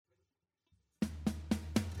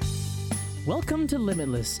Welcome to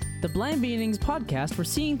Limitless, the Blind Beginnings podcast where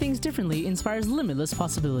seeing things differently inspires limitless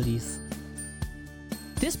possibilities.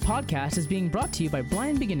 This podcast is being brought to you by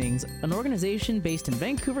Blind Beginnings, an organization based in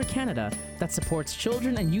Vancouver, Canada, that supports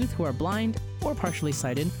children and youth who are blind or partially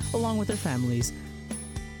sighted, along with their families.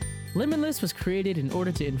 Limitless was created in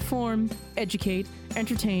order to inform, educate,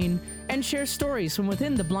 entertain, and share stories from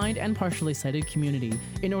within the blind and partially sighted community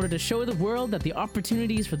in order to show the world that the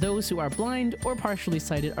opportunities for those who are blind or partially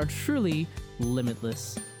sighted are truly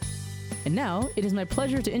limitless. And now, it is my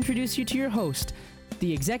pleasure to introduce you to your host,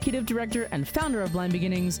 the Executive Director and Founder of Blind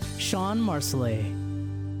Beginnings, Sean Marcellet.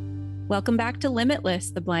 Welcome back to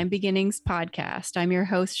Limitless, the Blind Beginnings podcast. I'm your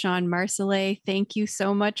host, Sean Marcellet. Thank you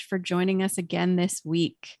so much for joining us again this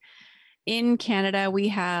week. In Canada, we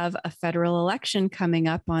have a federal election coming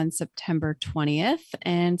up on September 20th.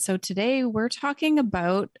 And so today we're talking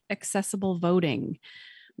about accessible voting.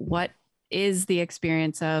 What is the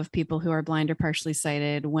experience of people who are blind or partially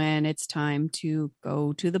sighted when it's time to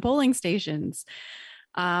go to the polling stations?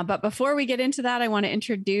 But before we get into that, I want to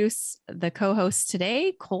introduce the co-hosts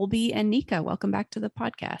today, Colby and Nika. Welcome back to the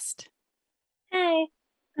podcast. Hi.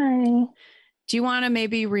 Hi. Do you want to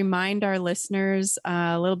maybe remind our listeners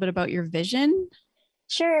a little bit about your vision?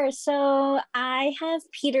 Sure. So I have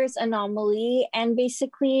Peter's anomaly, and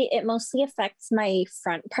basically it mostly affects my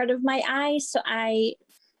front part of my eye. So I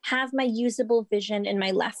have my usable vision in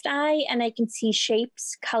my left eye, and I can see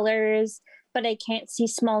shapes, colors, but I can't see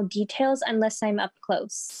small details unless I'm up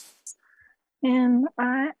close. And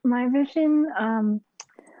my vision,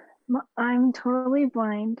 I'm totally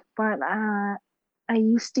blind, but I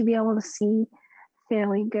used to be able to see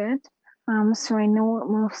fairly good. So I know what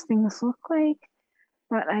most things look like,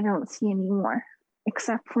 but I don't see anymore,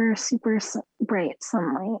 except for super bright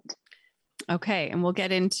sunlight. Okay, and we'll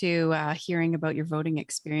get into hearing about your voting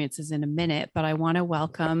experiences in a minute, but I want to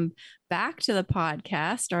welcome back to the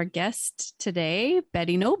podcast our guest today,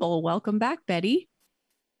 Betty Noble. Welcome back, Betty.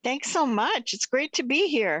 Thanks so much. It's great to be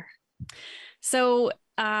here. So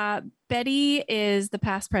Betty is the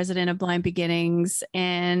past president of Blind Beginnings.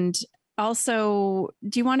 And also,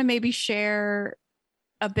 do you want to maybe share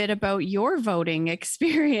a bit about your voting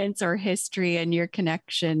experience or history and your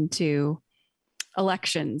connection to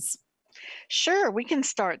elections? Sure, we can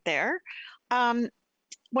start there. When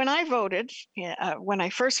I voted, when I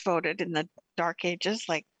first voted in the dark ages,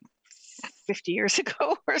 like 50 years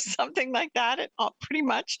ago or something like that, pretty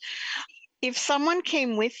much, if someone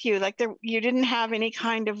came with you, you didn't have any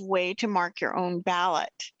kind of way to mark your own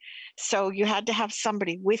ballot. So you had to have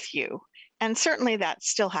somebody with you. And certainly that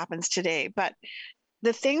still happens today. But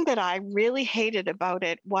the thing that I really hated about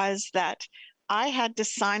it was that I had to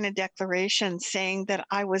sign a declaration saying that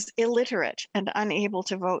I was illiterate and unable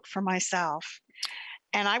to vote for myself.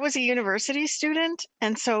 And I was a university student.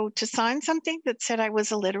 And so to sign something that said I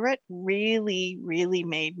was illiterate really, really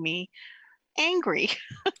made me angry.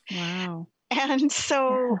 Wow. And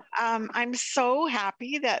so I'm so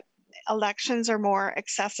happy that elections are more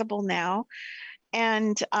accessible now.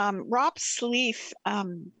 And Rob Sleeth,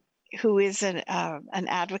 who is an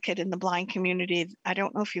advocate in the blind community, I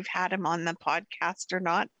don't know if you've had him on the podcast or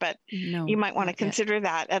not, but No, you might want to consider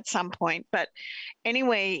that at some point. But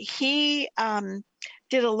anyway, he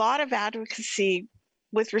did a lot of advocacy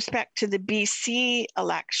with respect to the BC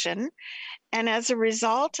election. And as a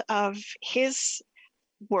result of his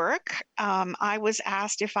work, I was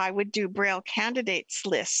asked if I would do Braille candidates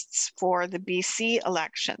lists for the BC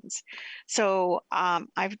elections. So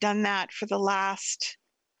I've done that for the last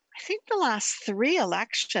 3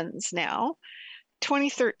 elections now.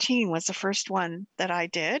 2013 was the first one that I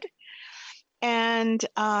did. And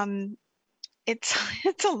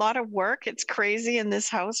it's a lot of work. It's crazy in this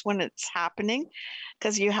house when it's happening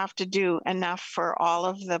because you have to do enough for all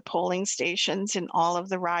of the polling stations in all of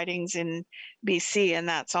the ridings in BC, and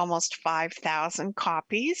that's almost 5,000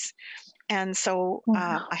 copies. And so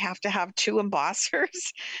I have to have 2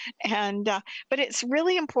 embossers. And but it's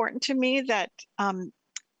really important to me that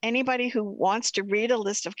anybody who wants to read a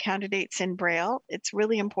list of candidates in Braille, it's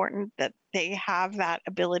really important that they have that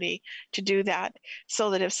ability to do that, so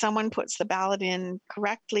that if someone puts the ballot in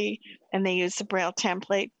correctly and they use the Braille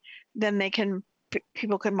template, then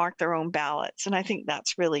people can mark their own ballots. And I think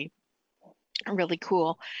that's really, really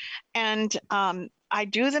cool. And I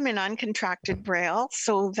do them in uncontracted Braille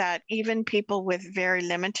so that even people with very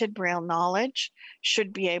limited Braille knowledge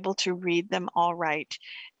should be able to read them all right.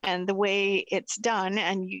 And the way it's done,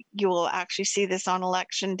 and you will actually see this on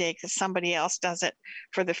election day because somebody else does it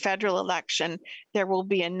for the federal election, there will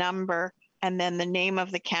be a number and then the name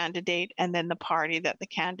of the candidate and then the party that the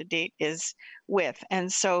candidate is with.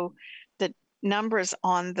 And so numbers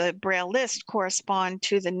on the Braille list correspond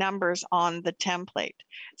to the numbers on the template.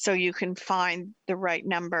 So you can find the right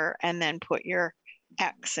number and then put your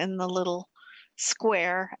X in the little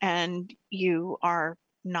square, and you are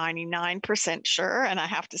 99% sure. And I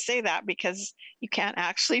have to say that because you can't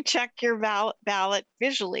actually check your ballot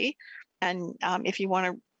visually. And if you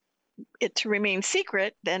want it to remain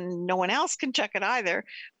secret, then no one else can check it either.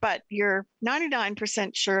 But you're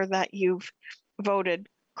 99% sure that you've voted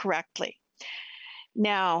correctly.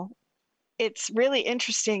 Now, it's really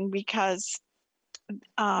interesting because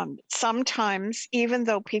sometimes, even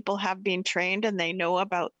though people have been trained and they know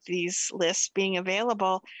about these lists being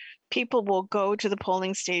available, people will go to the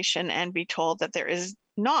polling station and be told that there is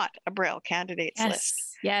not a Braille candidates list.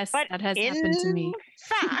 Yes, But that has happened to me.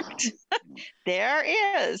 In fact, there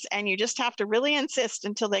is, and you just have to really insist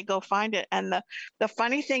until they go find it. And the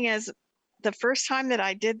funny thing is, the first time that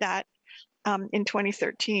I did that in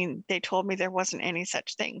 2013, they told me there wasn't any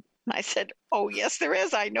such thing. And I said, oh, yes, there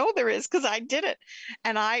is. I know there is because I did it.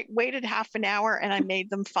 And I waited half an hour and I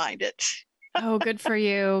made them find it. Oh, good for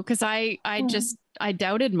you. Because I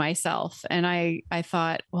doubted myself, and I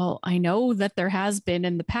thought, well, I know that there has been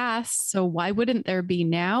in the past, so why wouldn't there be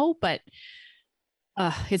now? But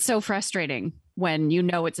it's so frustrating when you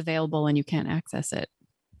know it's available and you can't access it.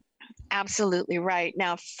 Absolutely right.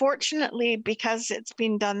 Now, fortunately, because it's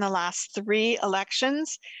been done the last 3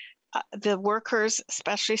 elections, the workers,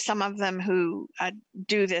 especially some of them who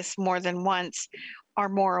do this more than once, are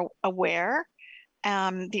more aware.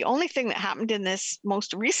 The only thing that happened in this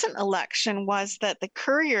most recent election was that the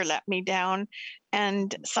courier let me down,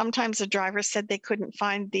 and sometimes the driver said they couldn't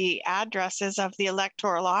find the addresses of the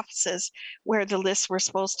electoral offices where the lists were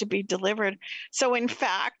supposed to be delivered. So in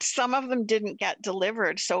fact, some of them didn't get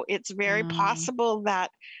delivered. So it's very possible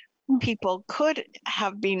that people could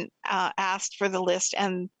have been asked for the list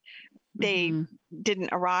and they didn't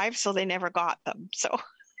arrive, so they never got them. So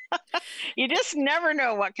you just never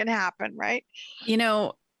know what can happen, right? You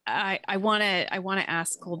know, I want to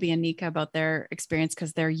ask Colby and Nika about their experience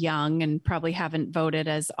because they're young and probably haven't voted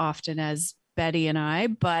as often as Betty and I.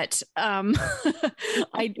 But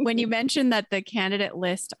when you mentioned that the candidate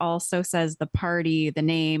list also says the party, the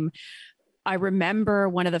name, I remember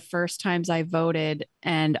one of the first times I voted,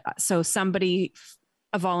 and so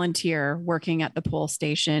a volunteer working at the poll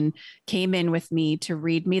station came in with me to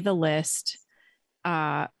read me the list.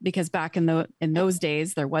 Because back in those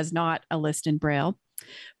days, there was not a list in Braille,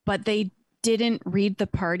 but they didn't read the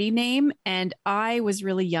party name. And I was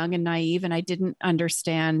really young and naive, and I didn't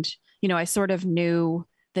understand, I sort of knew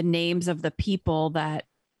the names of the people that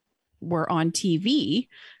were on TV,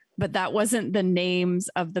 but that wasn't the names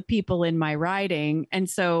of the people in my riding. And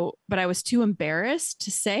so, but I was too embarrassed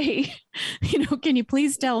to say, can you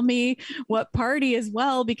please tell me what party as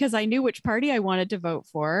well? Because I knew which party I wanted to vote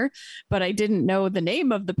for, but I didn't know the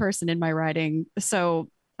name of the person in my riding. So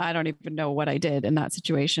I don't even know what I did in that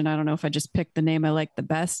situation. I don't know if I just picked the name I liked the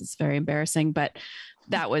best. It's very embarrassing, but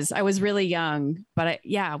I was really young, but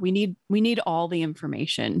we need all the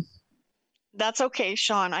information. That's okay,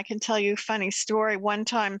 Sean. I can tell you a funny story. One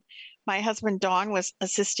time, my husband, Don, was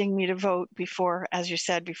assisting me to vote before, as you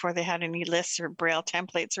said, before they had any lists or Braille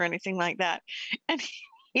templates or anything like that. And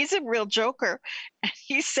he's a real joker. And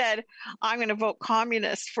he said, I'm going to vote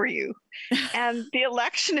communist for you. And the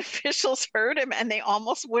election officials heard him and they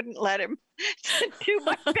almost wouldn't let him do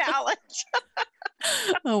my ballot.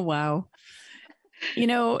 Oh, wow.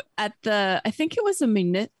 I think it was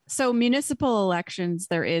municipal elections,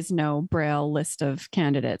 there is no Braille list of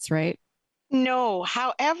candidates, right? No.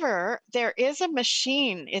 However, there is a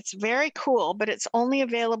machine. It's very cool, but it's only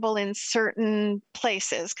available in certain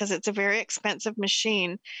places because it's a very expensive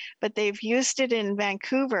machine. But they've used it in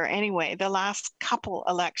Vancouver anyway, the last couple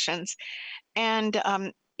elections. And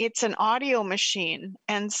it's an audio machine.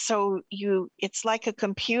 And so it's like a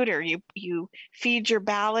computer. You feed your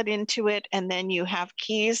ballot into it, and then you have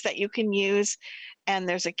keys that you can use. And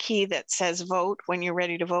there's a key that says vote when you're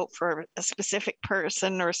ready to vote for a specific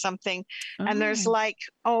person or something. Oh. And there's I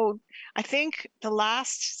think the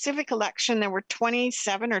last civic election, there were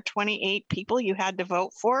 27 or 28 people you had to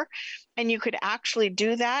vote for. And you could actually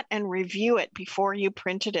do that and review it before you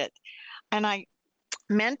printed it. And I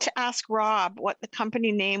meant to ask Rob what the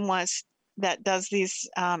company name was that does these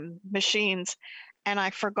machines, and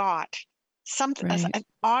I forgot.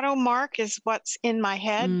 AutoMark is what's in my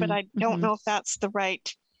head, but I don't know if that's the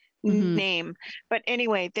right name. But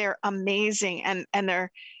anyway, they're amazing, and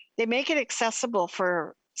they make it accessible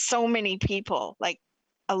for so many people, like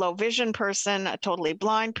a low vision person, a totally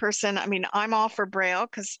blind person. I mean, I'm all for Braille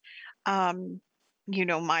because,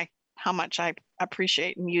 my how much I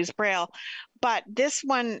appreciate and use Braille. But this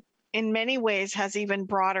one, in many ways, has even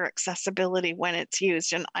broader accessibility when it's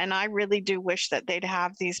used. And I really do wish that they'd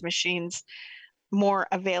have these machines more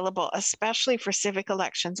available, especially for civic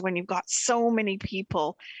elections when you've got so many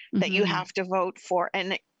people that you have to vote for.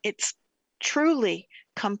 And it's truly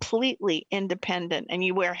completely independent, and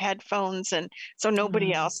you wear headphones, and so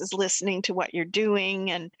nobody else is listening to what you're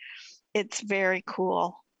doing. And it's very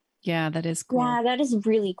cool. Yeah, that is cool. Yeah, that is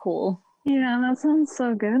really cool. Yeah, that sounds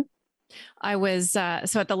so good. I was, so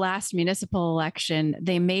at the last municipal election,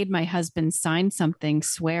 they made my husband sign something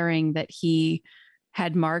swearing that he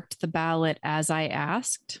had marked the ballot as I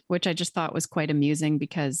asked, which I just thought was quite amusing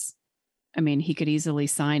because, I mean, he could easily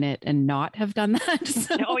sign it and not have done that.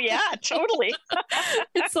 So Oh yeah, totally.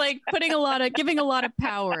 it's like giving a lot of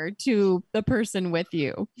power to the person with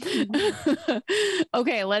you.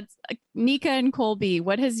 Okay, Nika and Colby,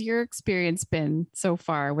 what has your experience been so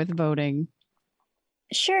far with voting?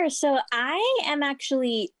 Sure. So I am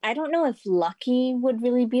actually, I don't know if lucky would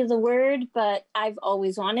really be the word, but I've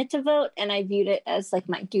always wanted to vote, and I viewed it as like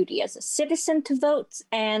my duty as a citizen to vote.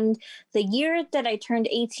 And the year that I turned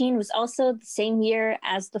 18 was also the same year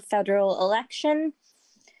as the federal election.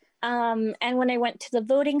 And when I went to the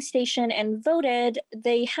voting station and voted,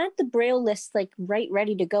 they had the Braille list like right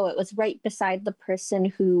ready to go. It was right beside the person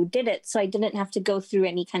who did it. So I didn't have to go through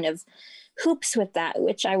any kind of hoops with that,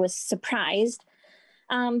 which I was surprised.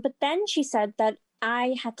 But then she said that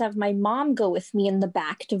I had to have my mom go with me in the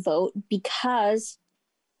back to vote because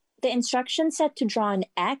the instructions said to draw an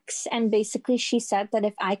X. And basically she said that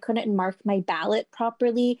if I couldn't mark my ballot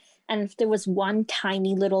properly, and if there was one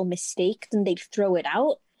tiny little mistake, then they'd throw it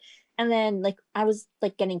out. And then like I was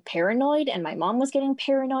like getting paranoid, and my mom was getting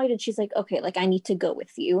paranoid, and she's like, okay, like I need to go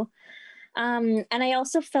with you. And I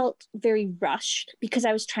also felt very rushed because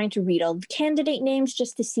I was trying to read all the candidate names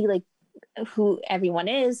just to see like who everyone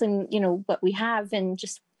is and, you know, what we have and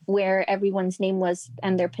just where everyone's name was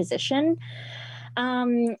and their position.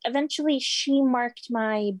 Eventually she marked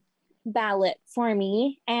my ballot for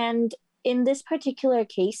me. And in this particular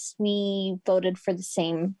case, we voted for the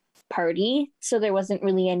same party. So there wasn't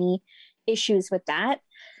really any issues with that.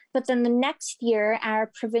 But then the next year,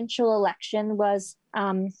 our provincial election was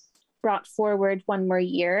brought forward one more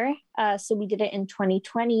year. So we did it in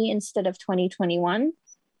 2020 instead of 2021.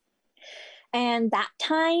 And that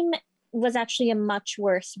time was actually a much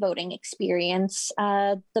worse voting experience.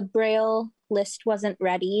 The Braille list wasn't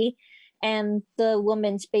ready. And the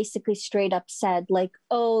woman's basically straight up said like,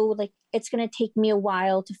 oh, like it's going to take me a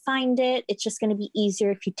while to find it. It's just going to be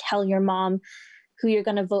easier if you tell your mom who you're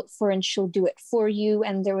going to vote for and she'll do it for you.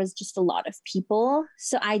 And there was just a lot of people.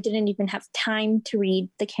 So I didn't even have time to read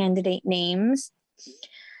the candidate names.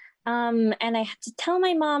 And I had to tell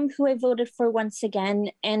my mom who I voted for once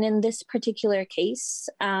again. And in this particular case,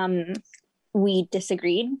 we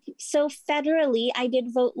disagreed. So federally, I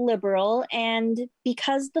did vote Liberal. And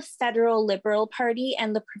because the federal Liberal Party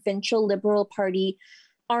and the provincial Liberal Party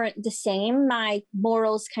aren't the same, my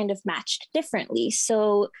morals kind of matched differently.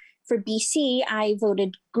 So for BC, I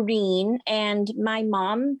voted Green. And my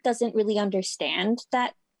mom doesn't really understand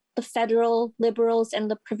that the federal Liberals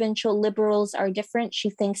and the provincial Liberals are different. She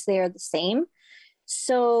thinks they are the same.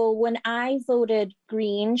 So when I voted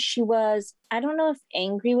Green, she was, I don't know if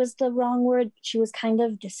angry was the wrong word, but she was kind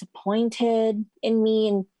of disappointed in me.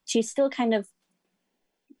 And she still kind of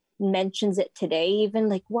mentions it today, even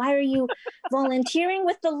like, why are you volunteering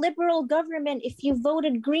with the Liberal government? If you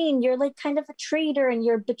voted Green, you're like kind of a traitor and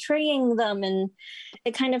you're betraying them. And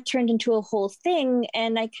it kind of turned into a whole thing.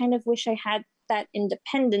 And I kind of wish I had that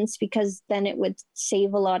independence because then it would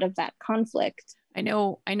save a lot of that conflict. I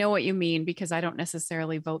know what you mean because I don't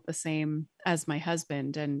necessarily vote the same as my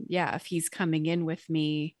husband. And yeah, if he's coming in with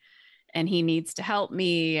me and he needs to help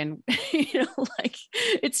me and, you know, like,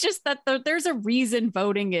 it's just that there's a reason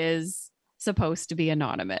voting is supposed to be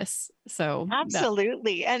anonymous. So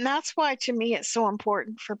absolutely. And that's why to me, it's so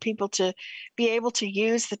important for people to be able to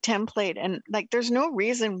use the template. And like, there's no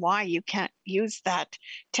reason why you can't use that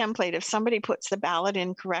template. If somebody puts the ballot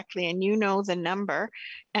in correctly and you know the number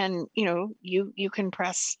and, you know, you can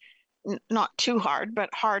press not too hard, but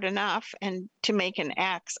hard enough and to make an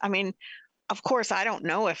X. I mean, of course, I don't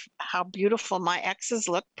know how beautiful my X's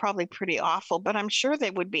look, probably pretty awful, but I'm sure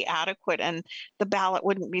they would be adequate and the ballot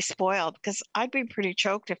wouldn't be spoiled because I'd be pretty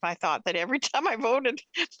choked if I thought that every time I voted,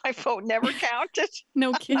 my vote never counted.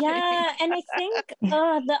 No kidding. Yeah, and I think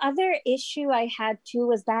the other issue I had too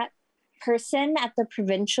was that person at the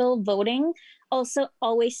provincial voting also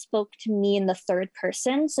always spoke to me in the third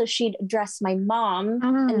person. So she'd address my mom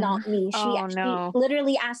and not me. She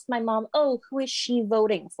literally asked my mom, "Oh, who is she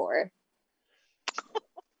voting for?"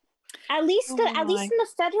 At least in the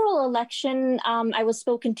federal election, I was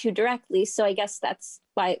spoken to directly. So I guess that's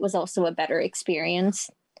why it was also a better experience.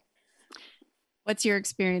 What's your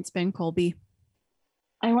experience been, Colby?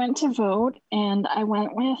 I went to vote and I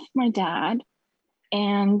went with my dad.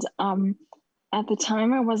 And at the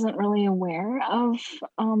time, I wasn't really aware of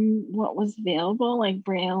what was available, like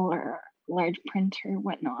Braille or large print or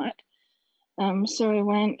whatnot. So I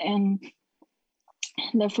went, and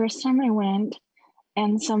the first time I went,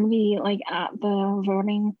 and somebody like at the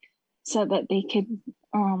voting said that they could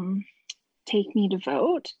take me to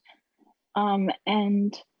vote.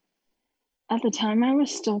 And at the time, I was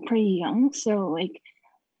still pretty young, so like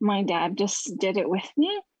my dad just did it with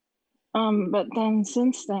me. But then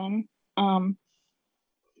since then, the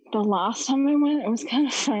last time I went, it was kind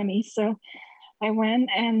of funny. So I went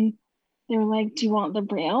and they were like, "Do you want the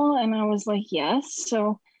Braille?" And I was like, "Yes."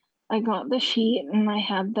 So I got the sheet and I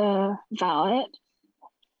had the ballot.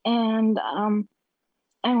 And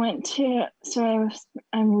I went to,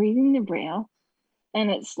 I'm reading the Braille and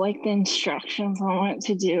it's like the instructions on what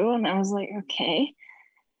to do. And I was like, okay.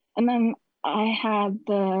 And then I had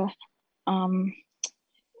the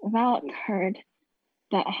ballot card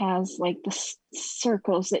that has like the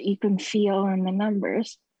circles that you can feel and the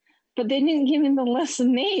numbers, but they didn't give me the list of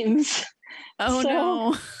names. Oh, so,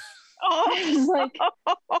 no. I was like,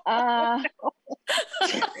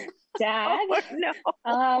 Dad, no.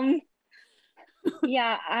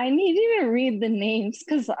 Yeah, I need you to read the names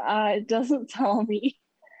because it doesn't tell me.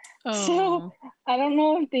 Oh. So I don't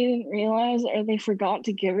know if they didn't realize or they forgot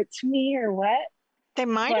to give it to me or what. They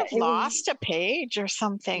might have lost a page or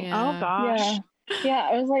something. Yeah. Oh gosh. Yeah,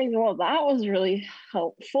 I was like, well, that was really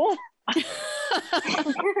helpful.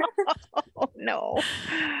 Oh no.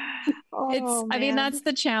 I mean, that's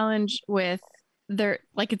the challenge with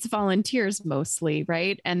it's volunteers mostly,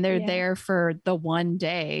 right? And they're there for the one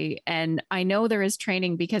day. And I know there is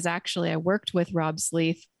training because actually I worked with Rob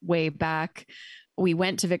Sleeth way back. We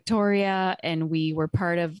went to Victoria and we were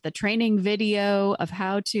part of the training video of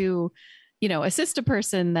how to, assist a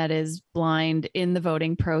person that is blind in the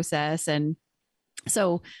voting process. And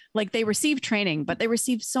so like they receive training, but they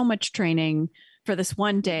receive so much training for this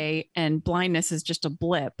one day, and blindness is just a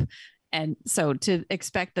blip. And so to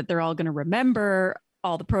expect that they're all going to remember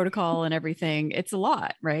all the protocol and everything, it's a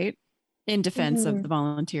lot, right? In defense of the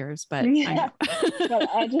volunteers. But but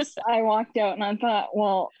I walked out and I thought,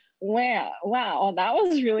 well, wow, that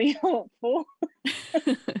was really helpful.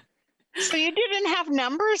 So you didn't have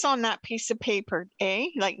numbers on that piece of paper, eh?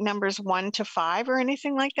 Like numbers 1 to 5 or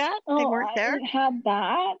anything like that? They weren't there? I had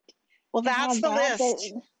that. Well, that's the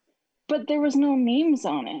list. But there was no names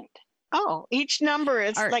on it. Oh, each number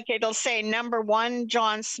is like, it'll say number 1,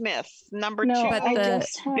 John Smith, number 2,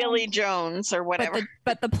 Billy Jones or whatever.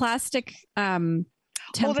 But the plastic template,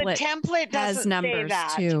 the template has numbers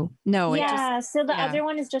that. Too. No, so the other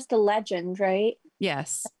one is just a legend, right?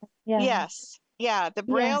 Yes. Yeah. Yes. Yeah. The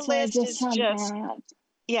Braille list is just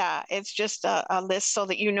it's just a list so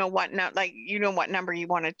that you know what number you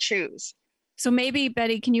want to choose. So maybe,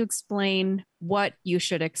 Betty, can you explain what you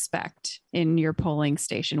should expect in your polling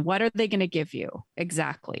station? What are they going to give you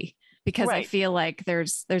exactly? Because I feel like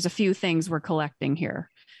there's a few things we're collecting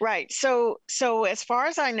here. Right. So as far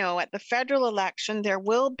as I know, at the federal election, there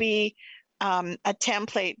will be a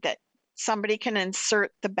template that somebody can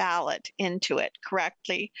insert the ballot into it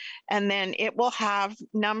correctly. And then it will have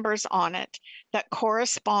numbers on it that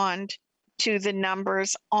correspond to the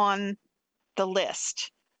numbers on the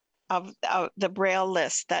list. Of the Braille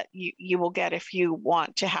list that you will get if you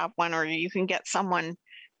want to have one, or you can get someone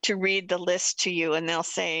to read the list to you and they'll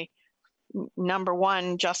say number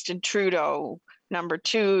 1, Justin Trudeau, number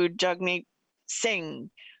 2, Jagmeet Singh,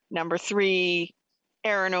 number 3,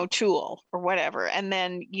 Aaron O'Toole, or whatever. And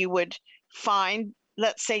then you would find,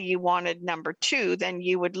 let's say you wanted number 2, then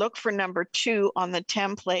you would look for number 2 on the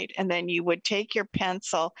template, and then you would take your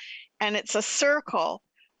pencil, and it's a circle,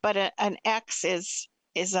 but an X is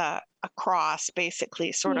a cross,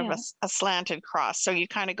 basically, sort of a slanted cross. So you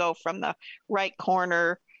kind of go from the right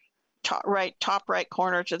corner, top right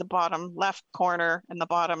corner to the bottom left corner, and the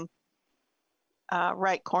bottom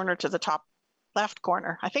right corner to the top left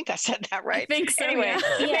corner. I think I said that right. I think so. Anyway,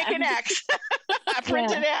 you make an X, a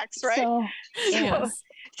printed X, right?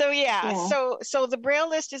 So the Braille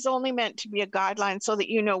list is only meant to be a guideline so that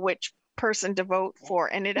you know which person to vote for,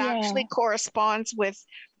 and it actually corresponds with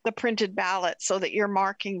the printed ballot so that you're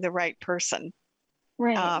marking the right person.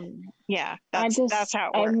 Right. Yeah, I that's how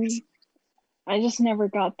it works. I just never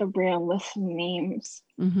got the Braille list of names.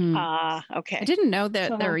 Mhm. Mm. I Okay. didn't know that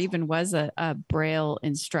So there that's- even was a Braille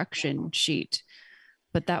instruction sheet,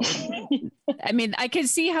 but that would, I mean, I could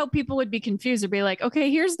see how people would be confused. They'd be like, okay,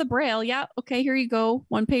 here's the Braille. Yeah. Okay, here you go.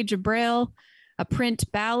 1 page of Braille, a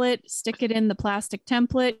print ballot, stick it in the plastic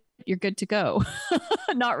template. You're good to go.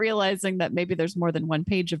 Not realizing that maybe there's more than 1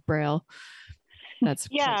 page of Braille. That's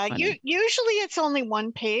Yeah, quite funny. usually it's only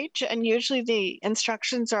 1 page, and usually the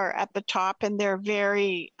instructions are at the top, and they're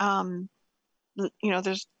very, there's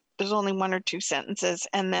only 1 or 2 sentences,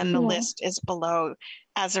 and then the Yeah. list is below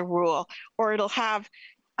as a rule, or it'll have,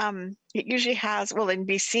 it usually has, well, in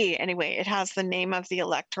BC anyway, it has the name of the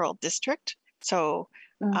electoral district. So,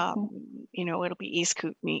 Okay. it'll be East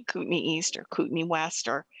Kootenay, Kootenay East, or Kootenay West,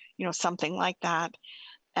 or something like that,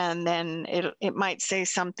 and then it might say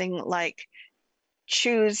something like,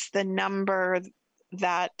 choose the number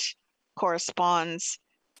that corresponds,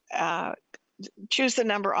 choose the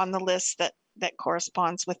number on the list that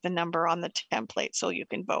corresponds with the number on the template so you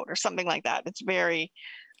can vote, or something like that. It's very,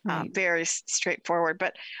 Right. very straightforward,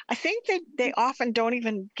 but I think they often don't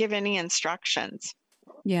even give any instructions.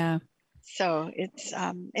 Yeah. So it's,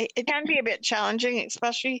 it can be a bit challenging,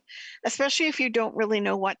 especially if you don't really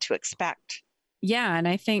know what to expect. Yeah. And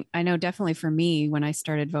I know definitely for me, when I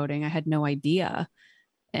started voting, I had no idea.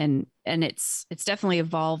 And it's definitely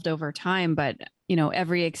evolved over time, but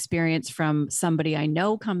every experience from somebody I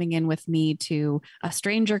know coming in with me to a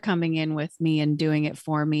stranger coming in with me and doing it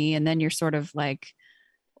for me, and then you're sort of like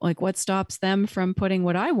what stops them from putting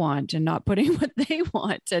what I want and not putting what they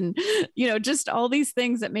want, and just all these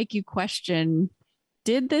things that make you question,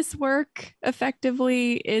 did this work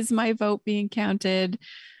effectively? Is my vote being counted?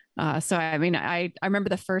 So I mean, I remember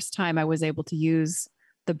the first time I was able to use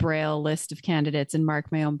the Braille list of candidates and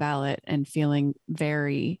mark my own ballot, and feeling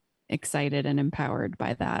very excited and empowered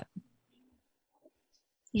by that.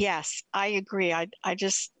 Yes, I agree. I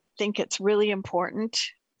just think it's really important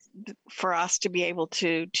for us to be able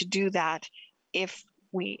to do that if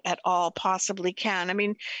we at all possibly can. I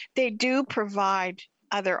mean, they do provide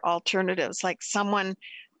other alternatives, like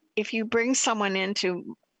if you bring someone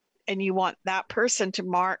into and you want that person to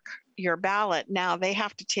mark your ballot, now they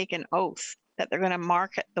have to take an oath that they're going to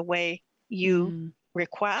mark it the way you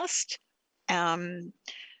request.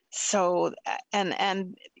 So,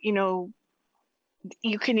 and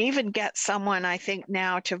you can even get someone, I think,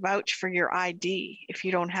 now to vouch for your ID if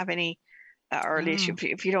you don't have any, or at least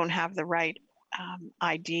if you don't have the right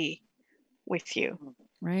ID with you.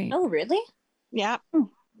 Right. Oh, really? Yeah.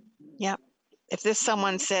 Yeah. If this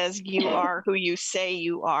someone says you are who you say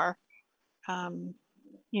you are,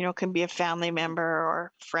 can be a family member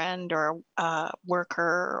or friend or a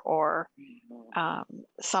worker or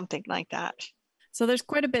something like that. So there's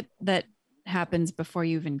quite a bit that happens before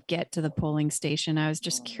you even get to the polling station. I was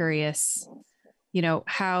just curious,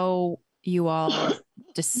 how you all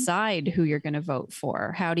decide who you're going to vote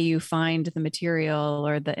for. How do you find the material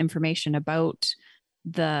or the information about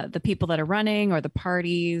the people that are running or the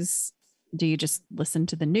parties? Do you just listen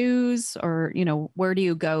to the news, or, where do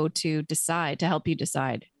you go to decide, to help you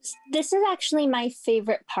decide? This is actually my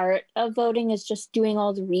favorite part of voting, is just doing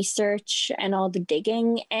all the research and all the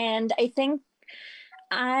digging. And I think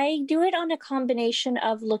I do it on a combination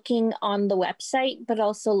of looking on the website, but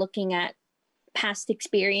also looking at past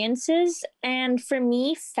experiences. And for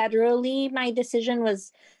me, federally, my decision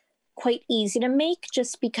was quite easy to make,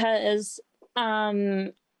 just because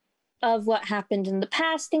of what happened in the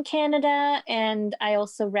past in Canada. And I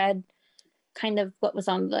also read kind of what was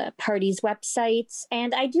on the parties' websites.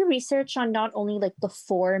 And I do research on not only like the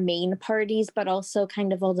 4 main parties, but also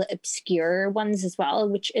kind of all the obscure ones as well,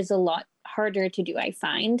 which is a lot harder to do, I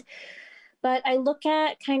find. But I look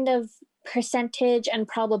at kind of percentage and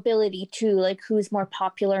probability too, like who's more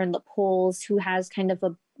popular in the polls, who has kind of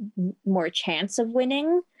a more chance of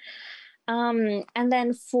winning. And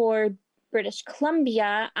then for British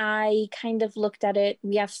Columbia, I kind of looked at it.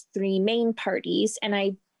 We have 3 main parties, and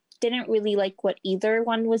I didn't really like what either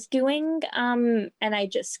one was doing. And I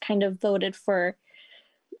just kind of voted for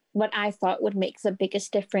what I thought would make the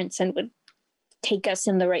biggest difference and would take us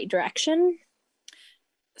in the right direction.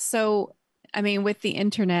 So, I mean, with the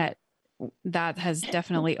internet, that has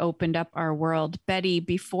definitely opened up our world. Betty,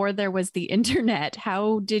 before there was the internet,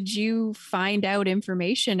 how did you find out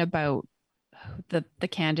information about the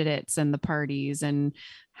candidates and the parties, and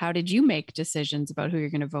how did you make decisions about who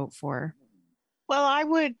you're going to vote for? Well, I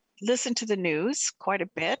would listen to the news quite a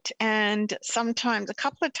bit, and sometimes, a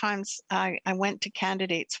couple of times, I went to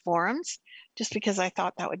candidates forums just because I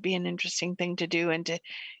thought that would be an interesting thing to do, and to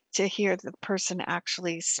to hear the person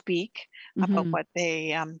actually speak about Mhm. what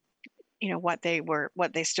they,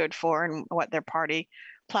 what they stood for and what their party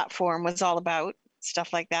platform was all about,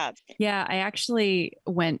 stuff like that. Yeah, I actually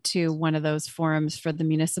went to one of those forums for the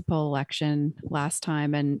municipal election last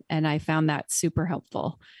time, and I found that super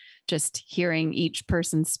helpful. Just hearing each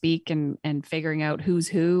person speak and figuring out who's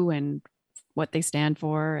who and what they stand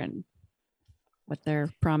for and what they're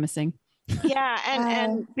promising. Yeah,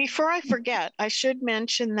 and before I forget, I should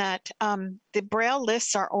mention that the Braille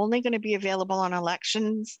lists are only going to be available on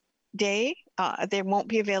elections day. They won't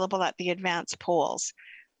be available at the advance polls.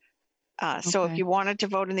 So if Okay. you wanted to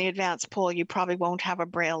vote in the advance poll, you probably won't have a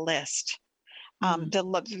Braille list.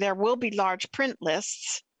 There will be large print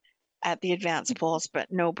lists at the advance polls,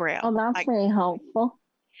 but no Braille. Oh, that's very helpful.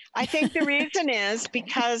 I think the reason is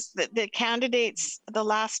because the candidates, the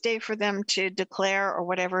last day for them to declare or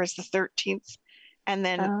whatever is the 13th. And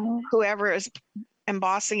then whoever is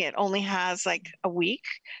embossing it only has like a week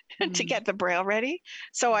to get the Braille ready.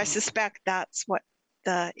 So I suspect that's what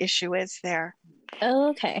the issue is there. Oh,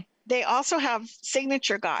 okay. They also have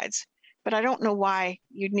signature guides, but I don't know why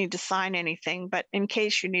you'd need to sign anything. But in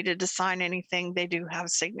case you needed to sign anything, they do have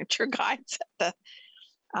signature guides at the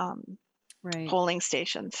polling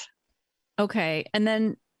stations. Okay. And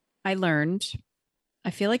then I learned,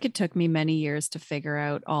 I feel like it took me many years to figure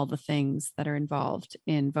out all the things that are involved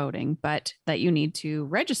in voting, but that you need to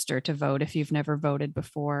register to vote if you've never voted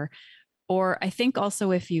before. Or I think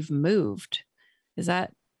also if you've moved. Is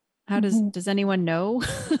that, how does anyone know?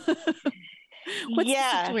 What's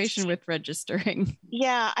the situation with registering?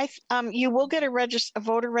 Yeah, you will get a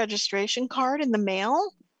voter registration card in the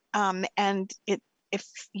mail. And if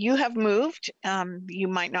you have moved, you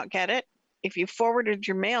might not get it. If you forwarded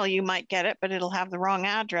your mail, you might get it, but it'll have the wrong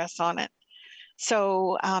address on it.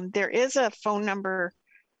 So there is a phone number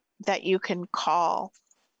that you can call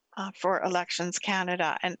for Elections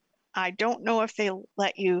Canada. And I don't know if they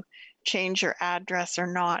let you change your address or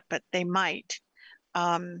not, but they might.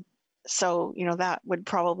 So, that would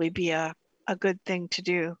probably be a good thing to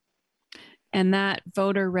do. And that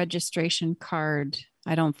voter registration card,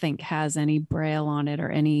 I don't think has any Braille on it or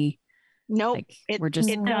any. Nope, it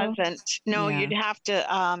doesn't. No, Yeah. You'd have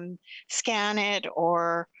to scan it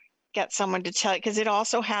or get someone to tell you, because it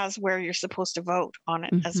also has where you're supposed to vote on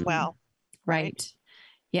it as well. Right.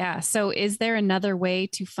 Yeah. So is there another way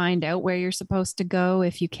to find out where you're supposed to go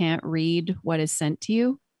if you can't read what is sent to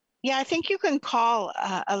you? Yeah, I think you can call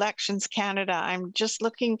Elections Canada. I'm just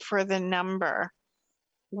looking for the number.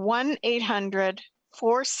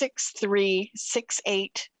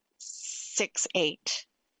 1-800-463-6868.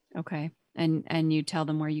 Okay. And you tell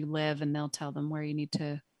them where you live and they'll tell them where you need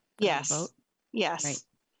to vote? Yes. Right.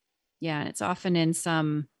 Yeah. And it's often in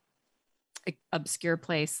some obscure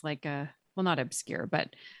place, like not obscure,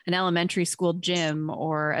 but an elementary school gym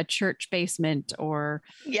or a church basement or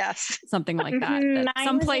something like that.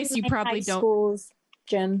 Someplace you probably don't. School's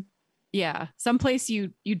gym. Yeah. Someplace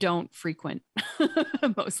you don't frequent,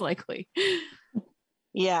 most likely.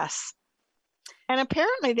 Yes. And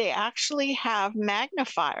apparently they actually have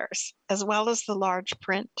magnifiers as well as the large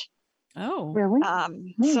print. Oh, really?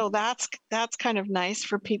 So that's kind of nice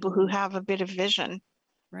for people who have a bit of vision.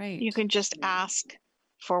 Right. You can just ask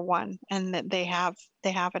for one and that they have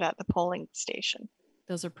it at the polling station.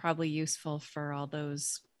 Those are probably useful for all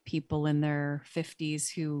those people in their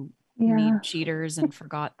 50s who need cheaters and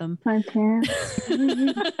forgot them. My parents.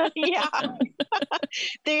 Yeah.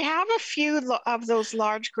 They have a few of those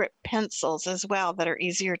large grip pencils as well that are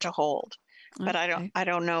easier to hold. But I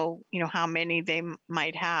don't know, how many they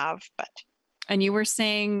might have, but. And you were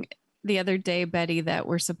saying the other day, Betty, that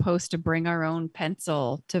we're supposed to bring our own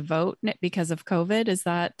pencil to vote because of COVID. Is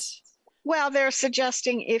that? Well, they're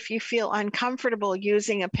suggesting if you feel uncomfortable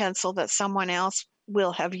using a pencil that someone else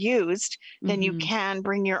will have used, then you can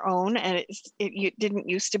bring your own. And it didn't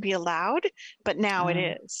used to be allowed, but now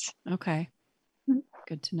it is. Okay.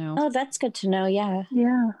 Good to know. Oh, that's good to know. Yeah.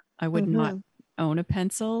 Yeah. I would not own a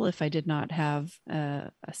pencil if I did not have a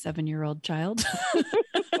 7-year-old child.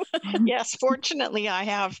 Yes, fortunately, I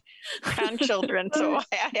have grandchildren, so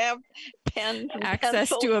I have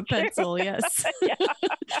access to a pencil. Yes.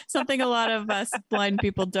 Something a lot of us blind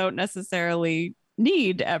people don't necessarily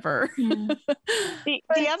need ever. The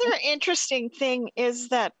other interesting thing is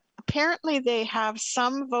that apparently they have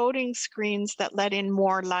some voting screens that let in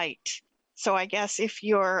more light. So I guess if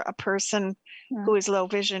you're a person who is low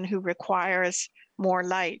vision who requires more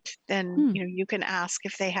light, then you can ask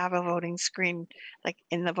if they have a voting screen like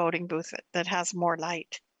in the voting booth that has more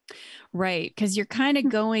light. Right, because you're kind of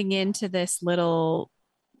going into this little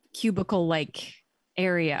cubicle like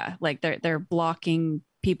area, like they're blocking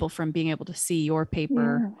people from being able to see your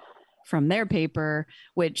paper from their paper,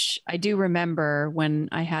 which I do remember when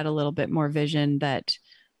I had a little bit more vision that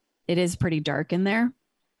it is pretty dark in there.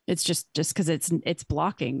 It's just because it's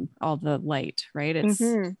blocking all the light, right? It's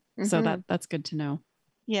so that's good to know.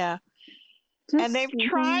 Yeah. Just And they've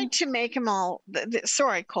tried to make them all.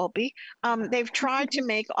 Sorry, Colby. They've tried to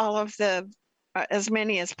make all of the, as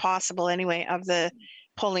many as possible anyway, of the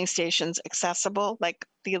polling stations accessible. Like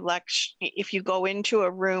the election, if you go into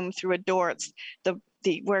a room through a door, it's the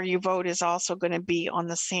where you vote is also going to be on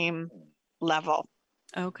the same level.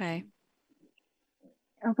 Okay.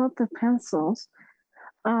 about the pencils.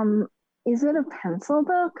 Is it a pencil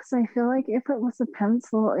though? Because I feel like if it was a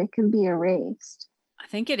pencil, it could be erased. I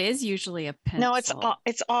think it is usually a pencil. No,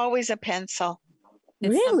 it's always a pencil. It's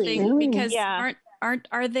Really? something because Yeah.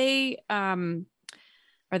 are they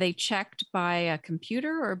checked by a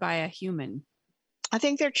computer or by a human? I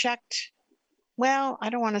think they're checked. Well, I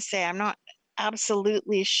don't want to say, I'm not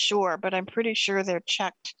absolutely sure, but I'm pretty sure they're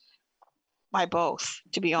checked by both,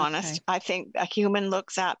 to be honest. Okay. I think a human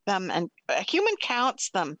looks at them and a human counts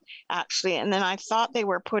them actually. And then I thought they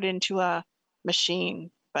were put into a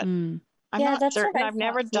machine, but I'm Yeah, not that's what certain. I I've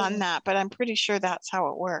never thought done too. that, but I'm pretty sure that's how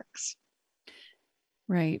it works.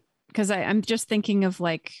 Right. Because I'm just thinking of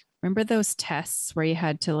like, remember those tests where you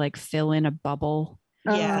had to like fill in a bubble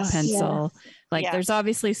with Yes. a pencil? Like Yes. there's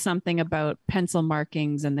obviously something about pencil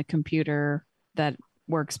markings and the computer that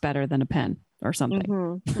works better than a pen or something.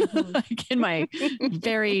 Mhm. Like in my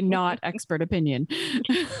very not expert opinion.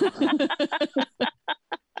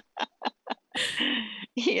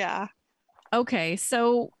 Yeah. Okay,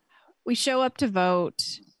 so we show up to vote.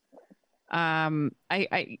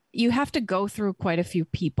 You have to go through quite a few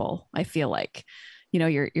people. I feel like, you know,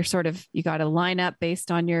 you're sort of, you got to line up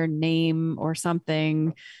based on your name or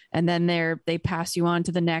something, and then they pass you on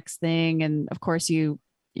to the next thing. And of course, you're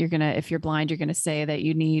gonna, if you're blind, you're gonna say that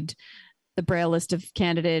you need the Braille list of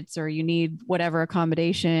candidates or you need whatever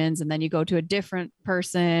accommodations, and then you go to a different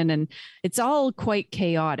person, and it's all quite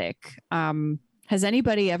chaotic. Has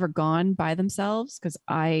anybody ever gone by themselves? Because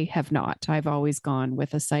I have not. I've always gone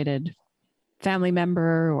with a sighted family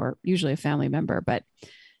member or usually a family member. But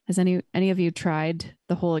has any of you tried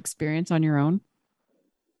the whole experience on your own?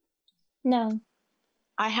 No.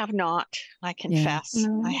 I have not. I confess.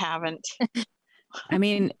 No. I haven't. I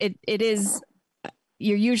mean, it is,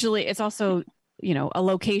 you're usually, it's also, you know, a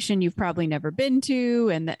location you've probably never been to.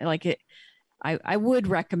 And like it, I would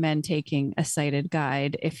recommend taking a sighted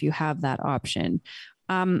guide if you have that option.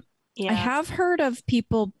 I Yeah. have heard of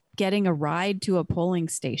people getting a ride to a polling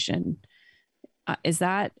station. Is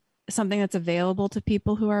that something that's available to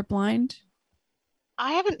people who are blind?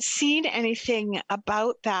 I haven't seen anything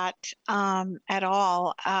about that at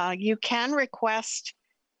all. You can request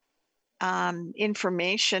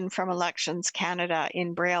information from Elections Canada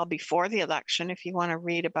in Braille before the election if you want to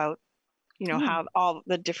read about, you know, how all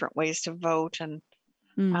the different ways to vote and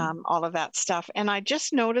all of that stuff. And I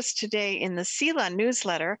just noticed today in the CELA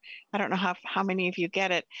newsletter, I don't know how many of you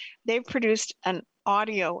get it, they've produced an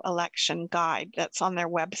audio election guide that's on their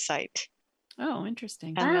website. Oh,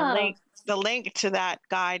 interesting. And Wow. the link to that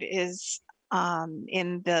guide is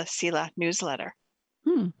in the CELA newsletter.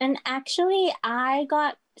 And actually, I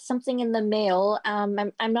got something in the mail.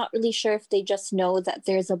 I'm not really sure if they just know that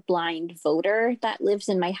there's a blind voter that lives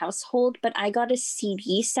in my household, but I got a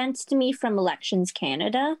CD sent to me from Elections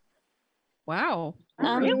Canada. Wow.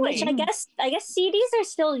 Which I guess CDs are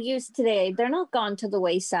still used today. They're not gone to the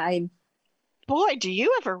wayside. Boy, do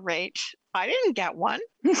you ever rate? I didn't get one.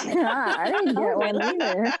 Yeah, I didn't get one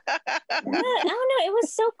either. Yeah, I don't know. It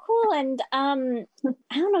was so cool, and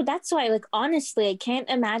I don't know. That's why, like, honestly, I can't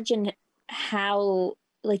imagine how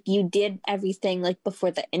like you did everything like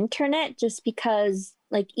before the internet. Just because,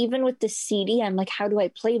 like, even with the CD, I'm like, how do I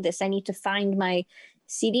play this? I need to find my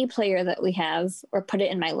CD player that we have or put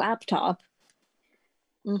it in my laptop.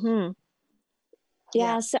 Mm-hmm.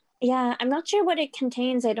 Yeah. So yeah, I'm not sure what it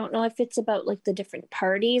contains. I don't know if it's about like the different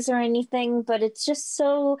parties or anything, but it's just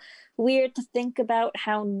so weird to think about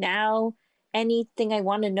how now anything I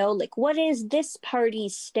want to know, like what is this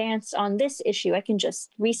party's stance on this issue, I can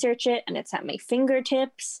just research it and it's at my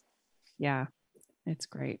fingertips. Yeah, it's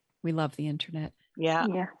great. We love the internet. Yeah.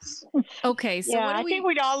 Yes. Okay, so Yeah, what do I think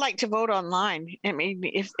we'd all like to vote online. I mean,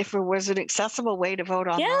 if there was an accessible way to vote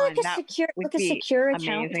online, Yeah, like a that would secure be account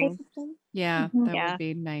type amazing. of thing. Yeah, Mhm. that Yeah. would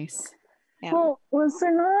be nice. Yeah. Well, was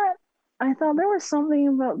there not? I thought there was something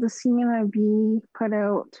about the CNIB put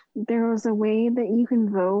out. There was a way that you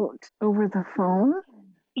can vote over the phone.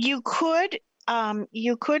 You could,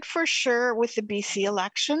 You could for sure with the BC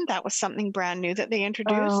election. That was something brand new that they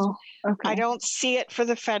introduced. Oh, okay. I don't see it for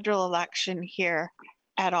the federal election here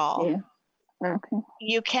at all. Yeah. Okay.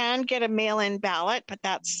 You can get a mail-in ballot, but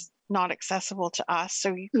that's not accessible to us,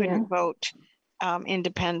 so you couldn't vote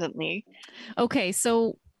independently. Okay,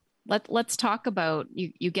 so let's talk about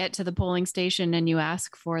you get to the polling station and you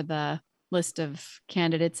ask for the list of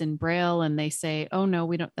candidates in Braille and they say, "Oh no,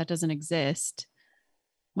 that doesn't exist."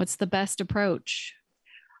 What's the best approach?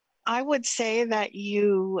 I would say that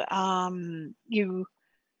you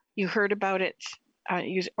heard about it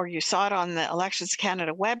you saw it on the Elections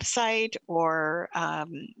Canada website, or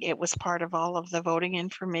it was part of all of the voting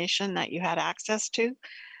information that you had access to.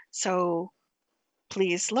 So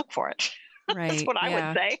please look for it. Right. That's what I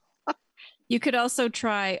would say. You could also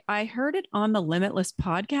try, I heard it on the Limitless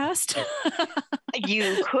podcast.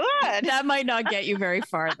 You could. That might not get you very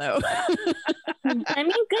far though. I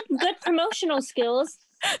mean, good promotional skills.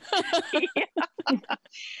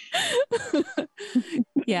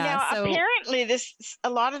 Yeah. Now, so apparently a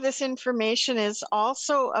lot of this information is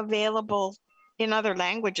also available in other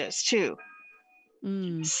languages too.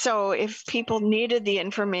 So if people needed the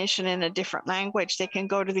information in a different language, they can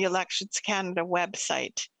go to the Elections Canada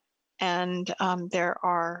website. And there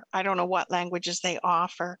are, I don't know what languages they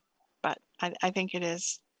offer, but I think it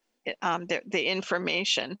is, the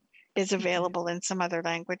information is available in some other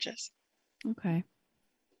languages. Okay.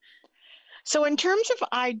 So in terms of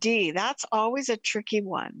ID, that's always a tricky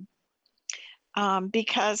one,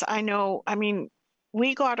 because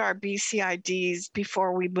we got our BC IDs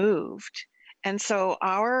before we moved. And so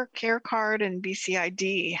our care card and BC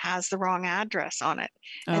ID has the wrong address on it.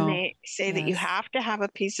 And they say that you have to have a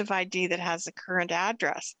piece of ID that has the current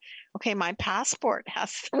address. Okay, my passport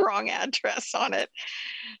has the wrong address on it.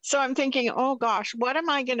 So I'm thinking, oh gosh, what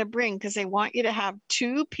am I going to bring? Because they want you to have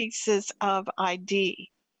 2 pieces of ID.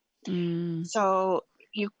 So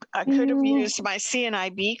I could have used my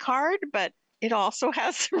CNIB card, but it also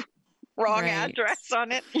has the wrong address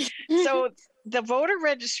on it. So the voter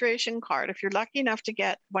registration card, if you're lucky enough to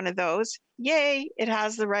get one of those, yay, it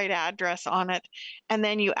has the right address on it. And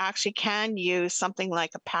then you actually can use something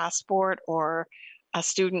like a passport or a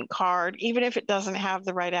student card, even if it doesn't have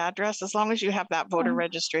the right address. As long as you have that voter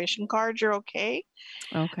registration card, you're okay.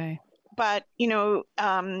 Okay. But,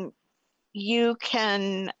 you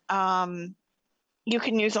can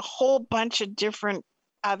use a whole bunch of different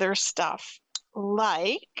other stuff,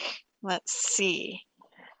 like, let's see,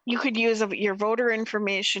 you could use your voter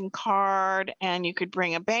information card, and you could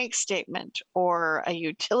bring a bank statement or a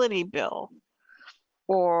utility bill,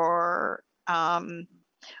 or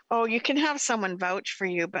you can have someone vouch for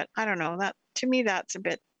you, but I don't know, that to me that's a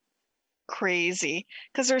bit crazy,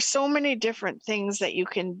 because there's so many different things that you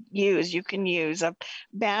can use. You can use a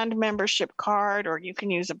band membership card, or you can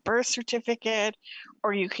use a birth certificate,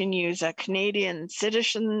 or you can use a Canadian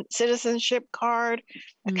citizenship card,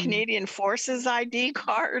 a Canadian Forces ID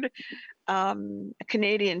card, a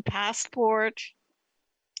Canadian passport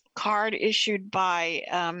card issued by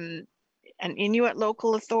an Inuit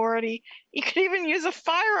local authority. You could even use a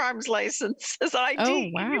firearms license as ID.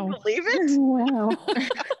 Oh, wow. Can you believe it? Wow.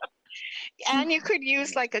 And you could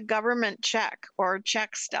use like a government check or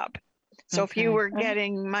check stub. So if you were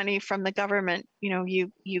getting money from the government,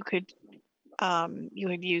 you could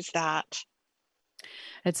use that.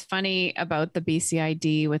 It's funny about the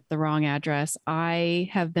BCID with the wrong address. I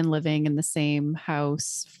have been living in the same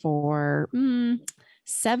house for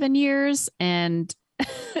 7 years, and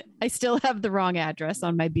I still have the wrong address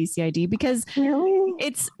on my BCID because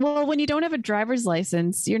when you don't have a driver's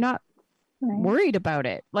license, you're not worried about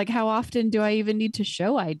it. Like, how often do I even need to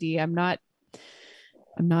show ID? I'm not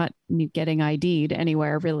getting ID'd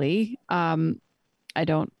anywhere really. I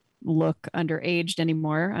don't look underaged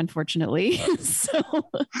anymore, unfortunately. So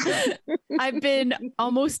I've been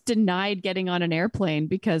almost denied getting on an airplane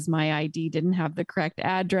because my ID didn't have the correct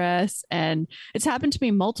address. And it's happened to me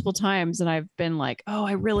multiple times. And I've been like, oh,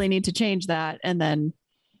 I really need to change that. And then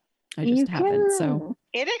I just haven't. So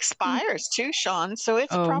it expires too, Sean. So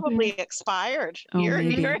it's probably expired. You're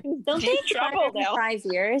in Don't they trouble now. 5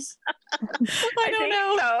 years? I don't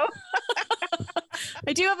know. So.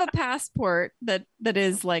 I do have a passport that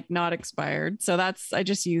is like not expired. So I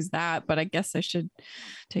just use that, but I guess I should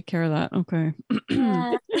take care of that. Okay.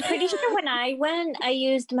 I'm pretty sure when I went, I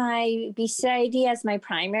used my BCID as my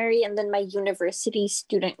primary and then my university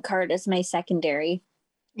student card as my secondary.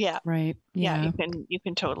 Yeah. Right. Yeah. You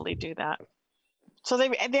can totally do that. So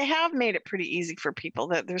they have made it pretty easy for people.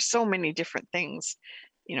 That there's so many different things,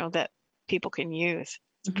 that people can use.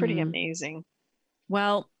 It's pretty amazing.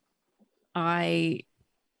 Well, I'm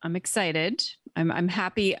excited. I'm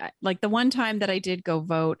happy. Like the one time that I did go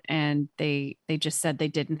vote and they just said they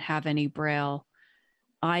didn't have any Braille,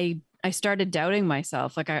 I started doubting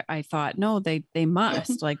myself. Like I thought, no, they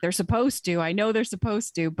must, like they're supposed to. I know they're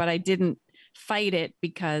supposed to, but I didn't fight it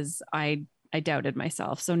because I doubted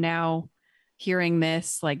myself. So now hearing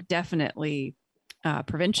this, like definitely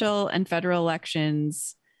provincial and federal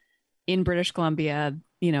elections in British Columbia,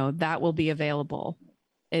 you know, that will be available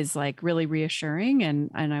is like really reassuring.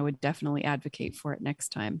 And I would definitely advocate for it next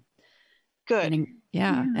time. Good. And,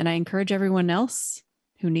 yeah. And I encourage everyone else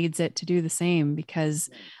who needs it to do the same, because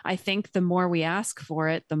I think the more we ask for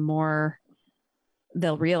it, the more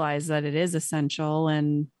they'll realize that it is essential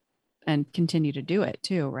and continue to do it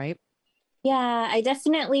too. Right. Yeah, I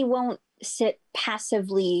definitely won't sit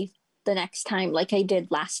passively the next time like I did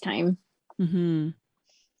last time. Mm-hmm.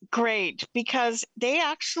 Great, because they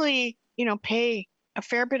actually, you know, pay a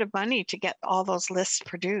fair bit of money to get all those lists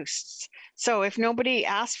produced. So if nobody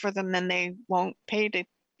asks for them, then they won't pay to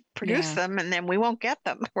produce them, and then we won't get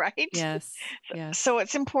them, right? Yes. Yes. So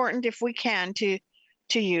it's important if we can to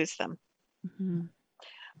use them. Mm-hmm.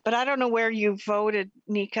 But I don't know where you voted,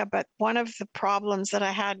 Nika, but one of the problems that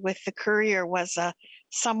I had with the Courier was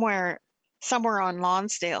somewhere on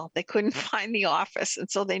Lonsdale, they couldn't find the office, and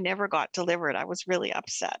so they never got delivered. I was really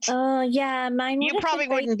upset. Oh, yeah, mine. You probably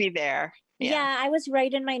wouldn't be there. Yeah, I was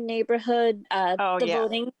right in my neighborhood. The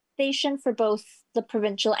voting station for both the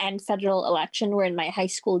provincial and federal election were in my high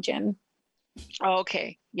school gym.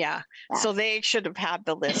 Okay, yeah. So they should have had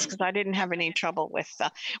the list, because I didn't have any trouble with.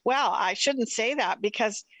 Well, I shouldn't say that,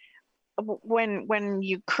 because when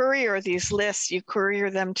you courier these lists, you courier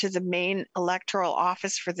them to the main electoral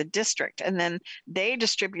office for the district, and then they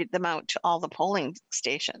distribute them out to all the polling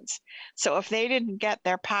stations. So if they didn't get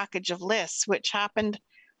their package of lists, which happened,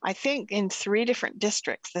 I think, in 3 different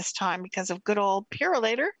districts this time because of good old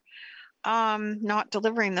Purolator not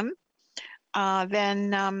delivering them,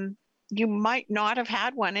 then you might not have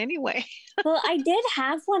had one anyway. Well, I did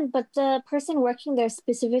have one, but the person working there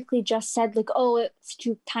specifically just said, like, oh, it's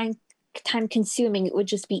too time consuming. It would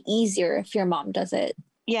just be easier if your mom does it.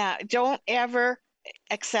 Yeah, don't ever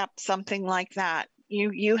accept something like that.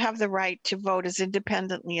 You have the right to vote as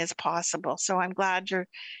independently as possible. So I'm glad you're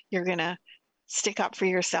going to stick up for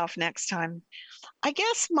yourself next time. I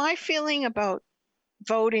guess my feeling about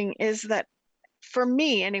voting is that, for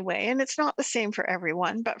me anyway, and it's not the same for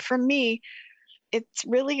everyone, but for me, it's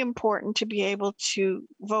really important to be able to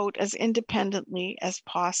vote as independently as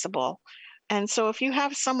possible. And so if you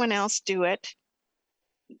have someone else do it,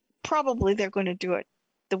 probably they're going to do it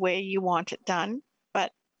the way you want it done,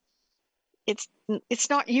 but it's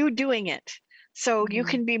not you doing it. So you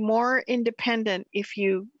can be more independent if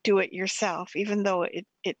you do it yourself, even though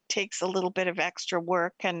it takes a little bit of extra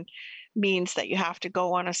work and means that you have to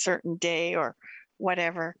go on a certain day or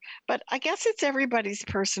whatever. But I guess it's everybody's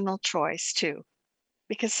personal choice too,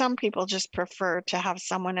 because some people just prefer to have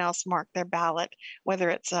someone else mark their ballot, whether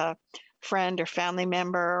it's a friend or family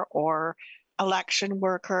member or election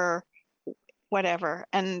worker, whatever.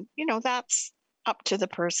 And, you know, that's up to the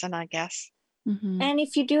person, I guess. Mm-hmm. And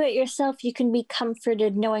if you do it yourself, you can be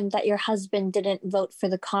comforted knowing that your husband didn't vote for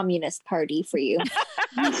the Communist Party for you.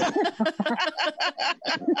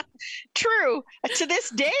 True. To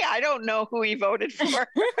this day, I don't know who he voted for.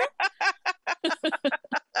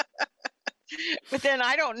 But then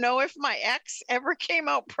I don't know if my ex ever came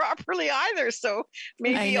out properly either. So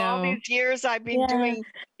maybe all these years I've been doing,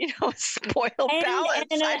 you know, spoiled ballots.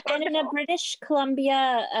 And in a British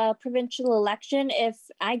Columbia provincial election, if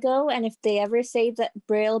I go and if they ever say that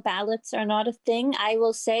Braille ballots are not a thing, I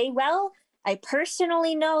will say, well, I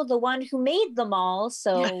personally know the one who made them all.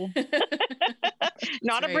 So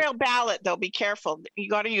not a Braille ballot, though. Be careful. You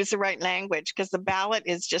got to use the right language, because the ballot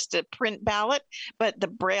is just a print ballot, but the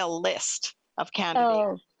Braille list of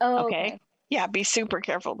candidates. Okay. Yeah, be super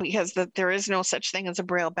careful, because there is no such thing as a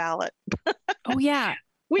Braille ballot. Oh, yeah.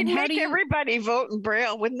 We'd make everybody vote in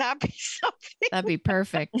Braille. Wouldn't that be something? That'd be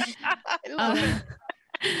perfect. I love it.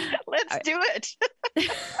 Let's do it.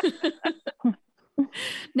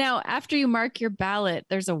 Now, after you mark your ballot,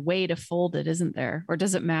 there's a way to fold it, isn't there? Or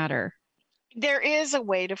does it matter? There is a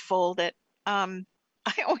way to fold it. I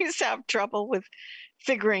always have trouble with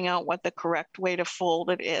figuring out what the correct way to fold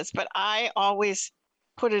it is, but I always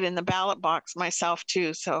put it in the ballot box myself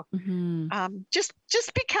too. So just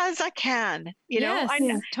because I can, you know,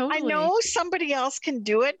 totally. I know somebody else can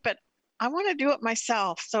do it, but I want to do it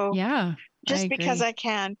myself. So just because I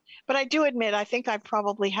can, but I do admit, I think I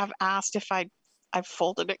probably have asked if I've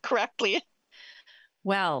folded it correctly.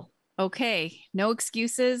 Well, okay. No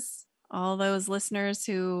excuses. all those listeners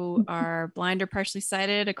who are blind or partially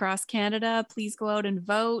sighted across Canada, please go out and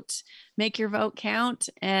vote, make your vote count,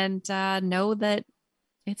 and know that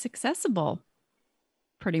it's accessible,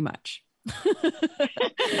 pretty much.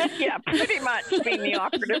 Yeah, pretty much being the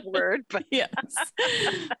operative word, but yes,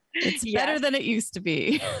 it's better than it used to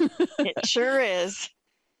be. It sure is.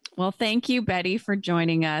 Well, thank you, Betty, for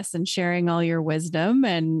joining us and sharing all your wisdom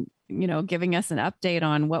and, giving us an update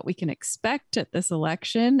on what we can expect at this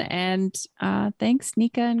election. And thanks,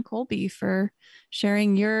 Nika and Colby, for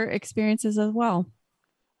sharing your experiences as well.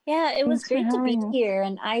 Yeah, it was Thanks great to be having me. here.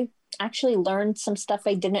 And I actually learned some stuff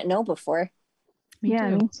I didn't know before. Me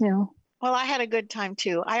too. Well, I had a good time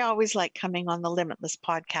too. I always like coming on the Limitless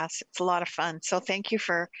podcast. It's a lot of fun. So thank you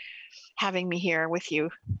for having me here with you.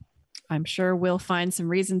 I'm sure we'll find some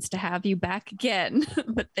reasons to have you back again,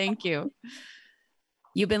 but thank you.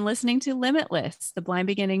 You've been listening to Limitless, the Blind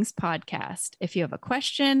Beginnings podcast. If you have a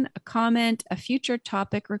question, a comment, a future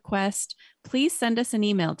topic request, please send us an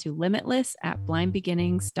email to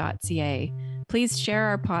limitless@blindbeginnings.ca. Please share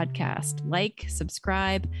our podcast, like,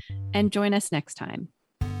 subscribe, and join us next time.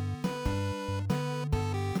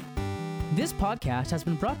 This podcast has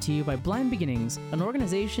been brought to you by Blind Beginnings, an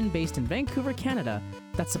organization based in Vancouver, Canada,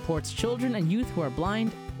 that supports children and youth who are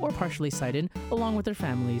blind or partially sighted, along with their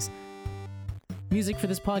families. Music for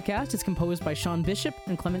this podcast is composed by Sean Bishop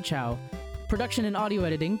and Clement Chow. Production and audio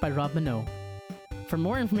editing by Rob Minot. For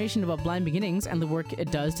more information about Blind Beginnings and the work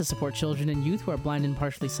it does to support children and youth who are blind and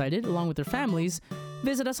partially sighted, along with their families,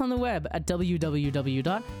 visit us on the web at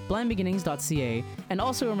www.blindbeginnings.ca, and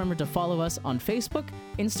also remember to follow us on Facebook,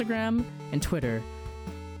 Instagram, and Twitter.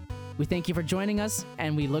 We thank you for joining us,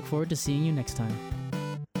 and we look forward to seeing you next time.